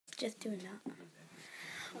just doing that.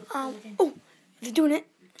 Oh, they're doing it.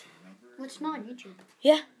 Well, it's not on YouTube.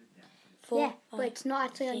 Yeah. But it's not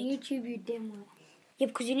actually on YouTube, you dimwit. Yeah,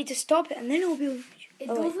 because you need to stop it and then it'll be... It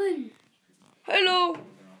doesn't. Hello.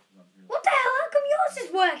 What the hell? How come yours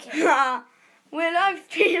is working? We're live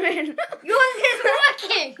streaming. Yours is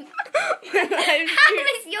working. We're live How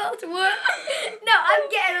streaming. does yours work? No, I'm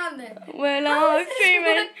getting on there. We're live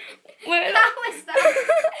streaming. How is that?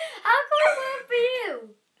 How come it work for you?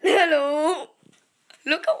 Hello.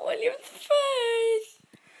 Look at William's face.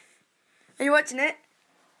 Are you watching it?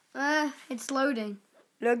 It's loading.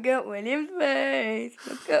 Look at William's face.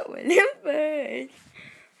 Look at William's face.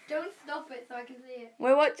 Don't stop it so I can see it.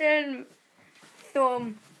 We're watching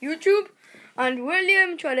some YouTube, and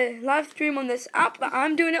William tried to live stream on this app that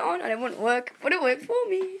I'm doing it on, and it wouldn't work, but it worked for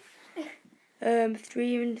me.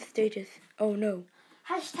 Streaming status. Oh no.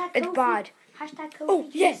 Hashtag It's Kofi. bad. Hashtag Kofi. Oh,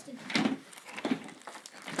 yes.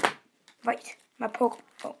 Right, my poke.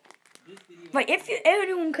 Oh. Right, if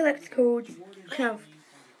anyone collects codes, you can have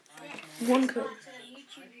one code.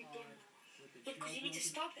 Because you need to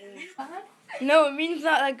stop it. No, it means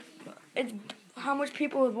that like it's how much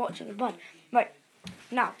people are watching the button. Right,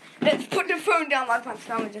 now let's put the phone down my pants.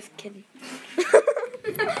 No, I'm just kidding.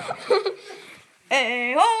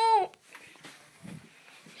 Hey ho!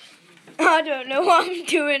 I don't know what I'm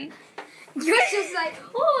doing. You're just like,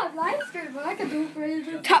 oh, I'm live streaming, but I can do it for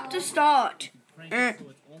you. Tap to start. I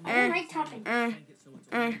don't like tapping.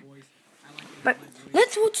 But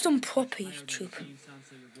let's watch some proper YouTube.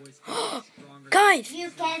 Guys, You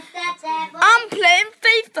can't stop that. I'm playing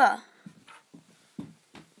FIFA.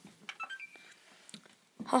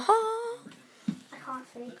 Haha. I can't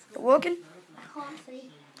see. It working? I can't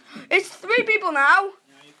see. It's 3 people now.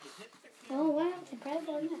 Oh, wow, it's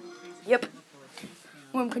incredible, isn't it? Yep.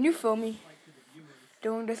 Mom, can you film me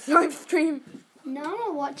doing this live stream? No, I'm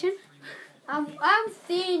not watching. I'm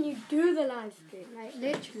seeing you do the live stream, like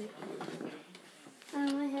literally.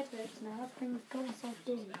 Oh, my head hurts now. That thing's got myself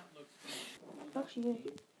dizzy. Actually,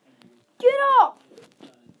 get up!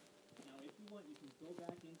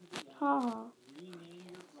 Haha.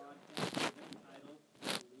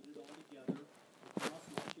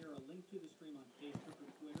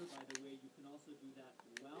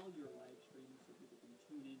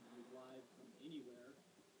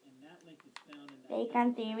 They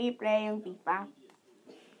can see me playing FIFA.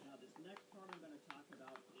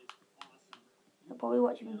 They're probably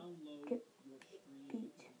watching me get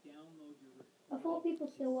beat. I thought people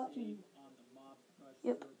still watching.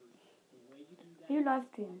 Yep. Are you live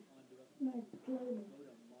streaming? No, slowly.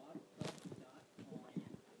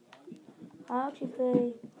 I actually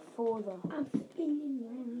play Forza. I'm spinning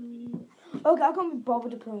round. Okay, I can't be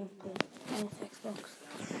bothered to play on this Xbox.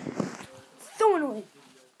 So annoying.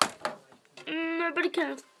 Nobody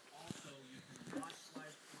cares.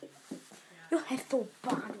 Your hair's so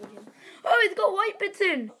bad, William. Oh, it's got white bits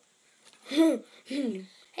in.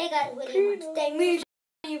 Hey guys, William, today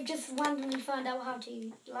you've just randomly found out how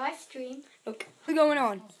to live stream. Look, what's going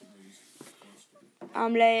on?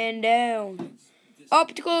 I'm laying down.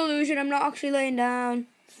 Optical illusion, I'm not actually laying down.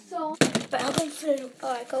 So, but I'll go fill it up.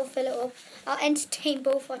 Alright, go fill it up. I'll entertain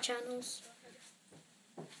both our channels.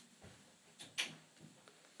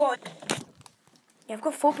 What? Yeah, I've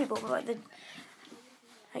got 4 people, but like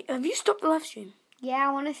have you stopped the live stream? Yeah,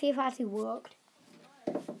 I want to see if it actually worked.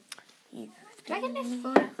 You Do I get this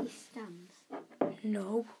phone actually stands?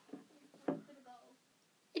 No.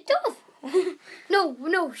 It does!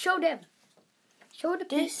 No, show them. Show the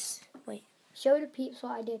peeps. Wait. Show the peeps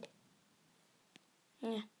what I did.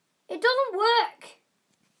 Yeah. It doesn't work!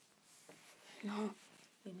 No.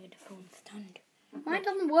 We made the phone stand. Mine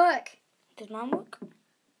doesn't work. Does mine work?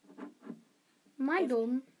 Mine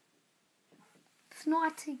doesn't. It's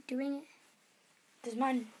not actually doing it. Does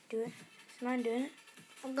mine do it? Is mine doing it?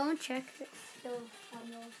 I'm going to check if it's still on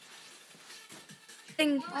yours.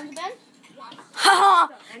 Thing. I'm Ben.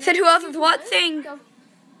 Haha! Said who else was watching? So,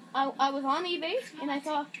 I was on eBay and I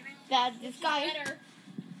saw that this guy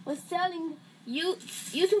was selling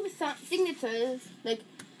YouTube signatures like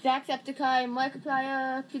Jacksepticeye,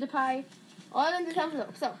 Markiplier, PewDiePie, all in this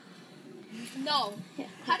envelope. So, No. Yeah.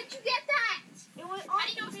 How did you get that? it was How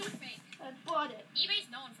do you know it's not fake? I bought it. eBay's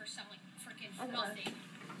known for selling freaking nothing.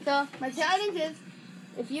 So, my challenge is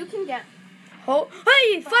if you can get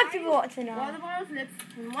Hey, 5 people watching water now. bottles lips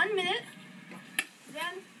in 1 minute,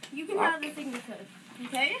 then you can have the signatures.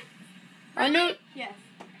 Okay? I know. Yes.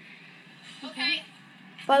 Okay.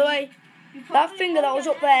 By the way, You that probably finger that won't was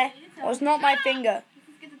get up there it, so was not my finger. Let's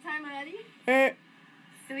just get the timer ready.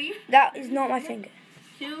 3, That is not my finger.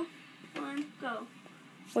 2, 1, go.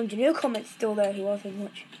 Well, your new comment's still there. He wasn't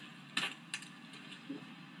much.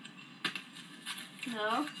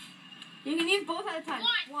 No. You can use both at a time.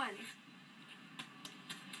 One.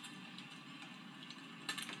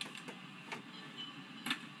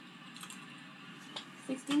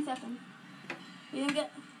 16 seconds. You can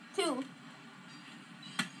get 2.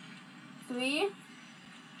 3. Do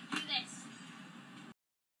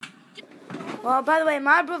this. Well, by the way,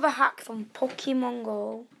 my brother hacked on Pokemon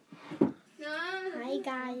Go. No. Hi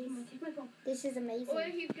guys, this is amazing. Or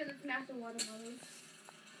he's gonna smash the water bottles.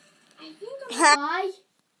 I think Why?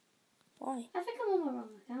 Why? I think I'm on my wrong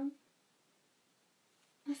account.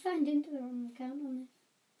 I signed into the wrong account on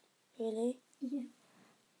Really? it. Yeah,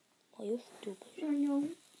 Oh, you're stupid. I know.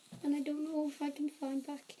 And I don't know if I can sign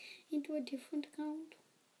back into a different account.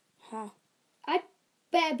 Huh? I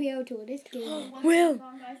better be able to with this game. Will.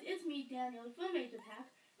 Guys, it's me, Daniel, from Major Pack.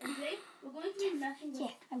 And today, we're going to be messing with... Yeah,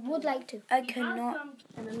 I would like to. I cannot.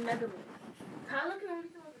 And a Mega Man. Tyler can only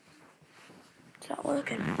tell us. It's not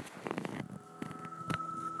working.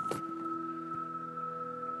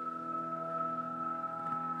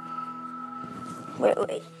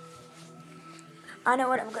 Wait. I know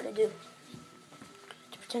what I'm gonna do.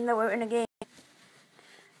 To pretend that we're in a game.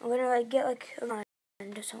 I'm gonna get a line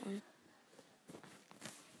or something.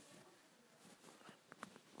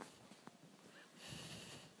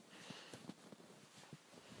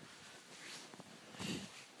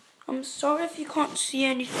 I'm sorry if you can't see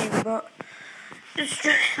anything, but it's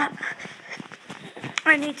just that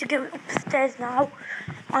I need to go upstairs now,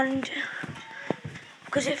 and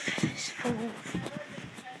because if this falls.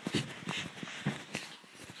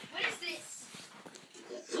 What is this?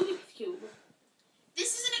 Rubik's Cube.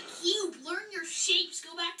 This isn't a cube. Learn your shapes.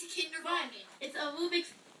 Go back to kindergarten. It's a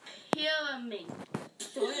Rubik's Pyramid.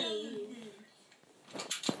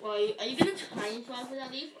 Well, are you gonna try and solve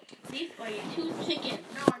without these? Or are you too chicken?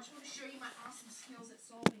 No, I just want to show you my awesome skills at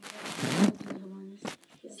solving it.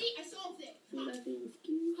 See, I solved it.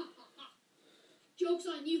 Joke's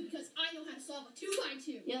on you because I know how to solve a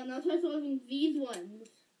 2x2. Yeah, now try solving these ones.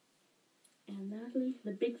 And lastly,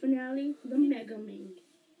 the big finale, the Mega Man.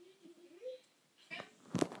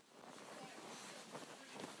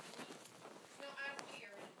 No, I don't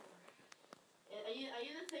care anymore. Are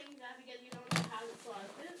you the same guy because you don't know how to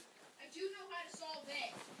solve it? I do know how to solve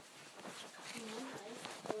it. Camera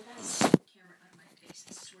out of my face,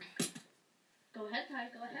 I swear to God. Go ahead, Ty,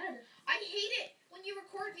 go ahead. I hate it when you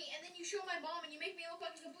record me and then you show my mom and you make me look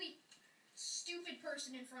like a complete stupid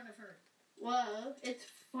person in front of her. Well, it's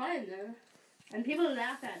fun. And people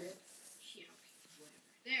laugh at it. Yeah, whatever.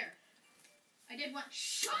 There. I did one.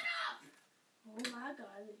 Shut up! Oh my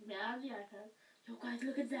god, now the icon. Yo guys,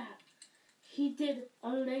 look at that. He did a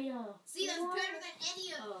layup. See, that's better than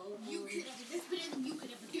any of you could ever. That's better than you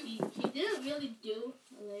could ever do. He didn't really do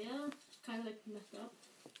a layup. Kind of like messed up.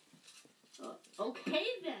 Okay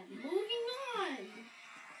then, moving on.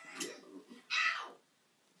 Ow!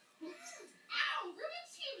 Ow!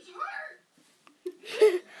 Rubik's Cube's hurt!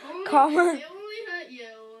 Come on. They only hurt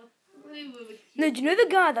you. Only Rubik's Cube. No, do you know the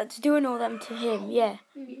guy that's doing all them to him? Yeah.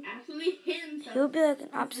 He actually hit himself. He'll be like an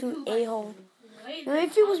absolute a-hole. Wait, Now,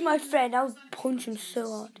 if he was my friend, I would punch him so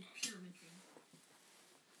hard.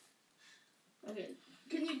 okay.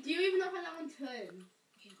 Do you even know how that one turns?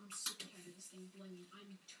 Okay, I'm sick and tired of this thing blowing.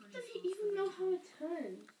 I'm turning Does he even know how it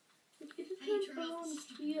turns? Like, it just How do you turns turn off around the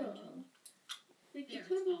stupid here. window? Like, There, it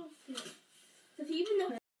turns it's off here. Does he even know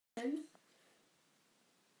how it turns?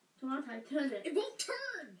 Come on, Ty, turn it. It won't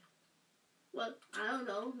turn! Well, I don't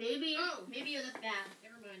know. Maybe. Oh, maybe you're that bad.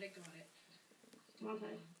 Never mind, I got it. Come on, Ty.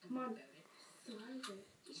 Come on. Slide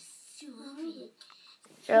it.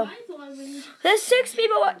 So, Slide it. there's 6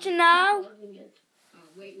 people watching now. Oh,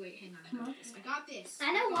 wait, hang on. I got this.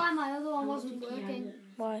 I know why my other one wasn't working.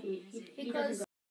 Why? Because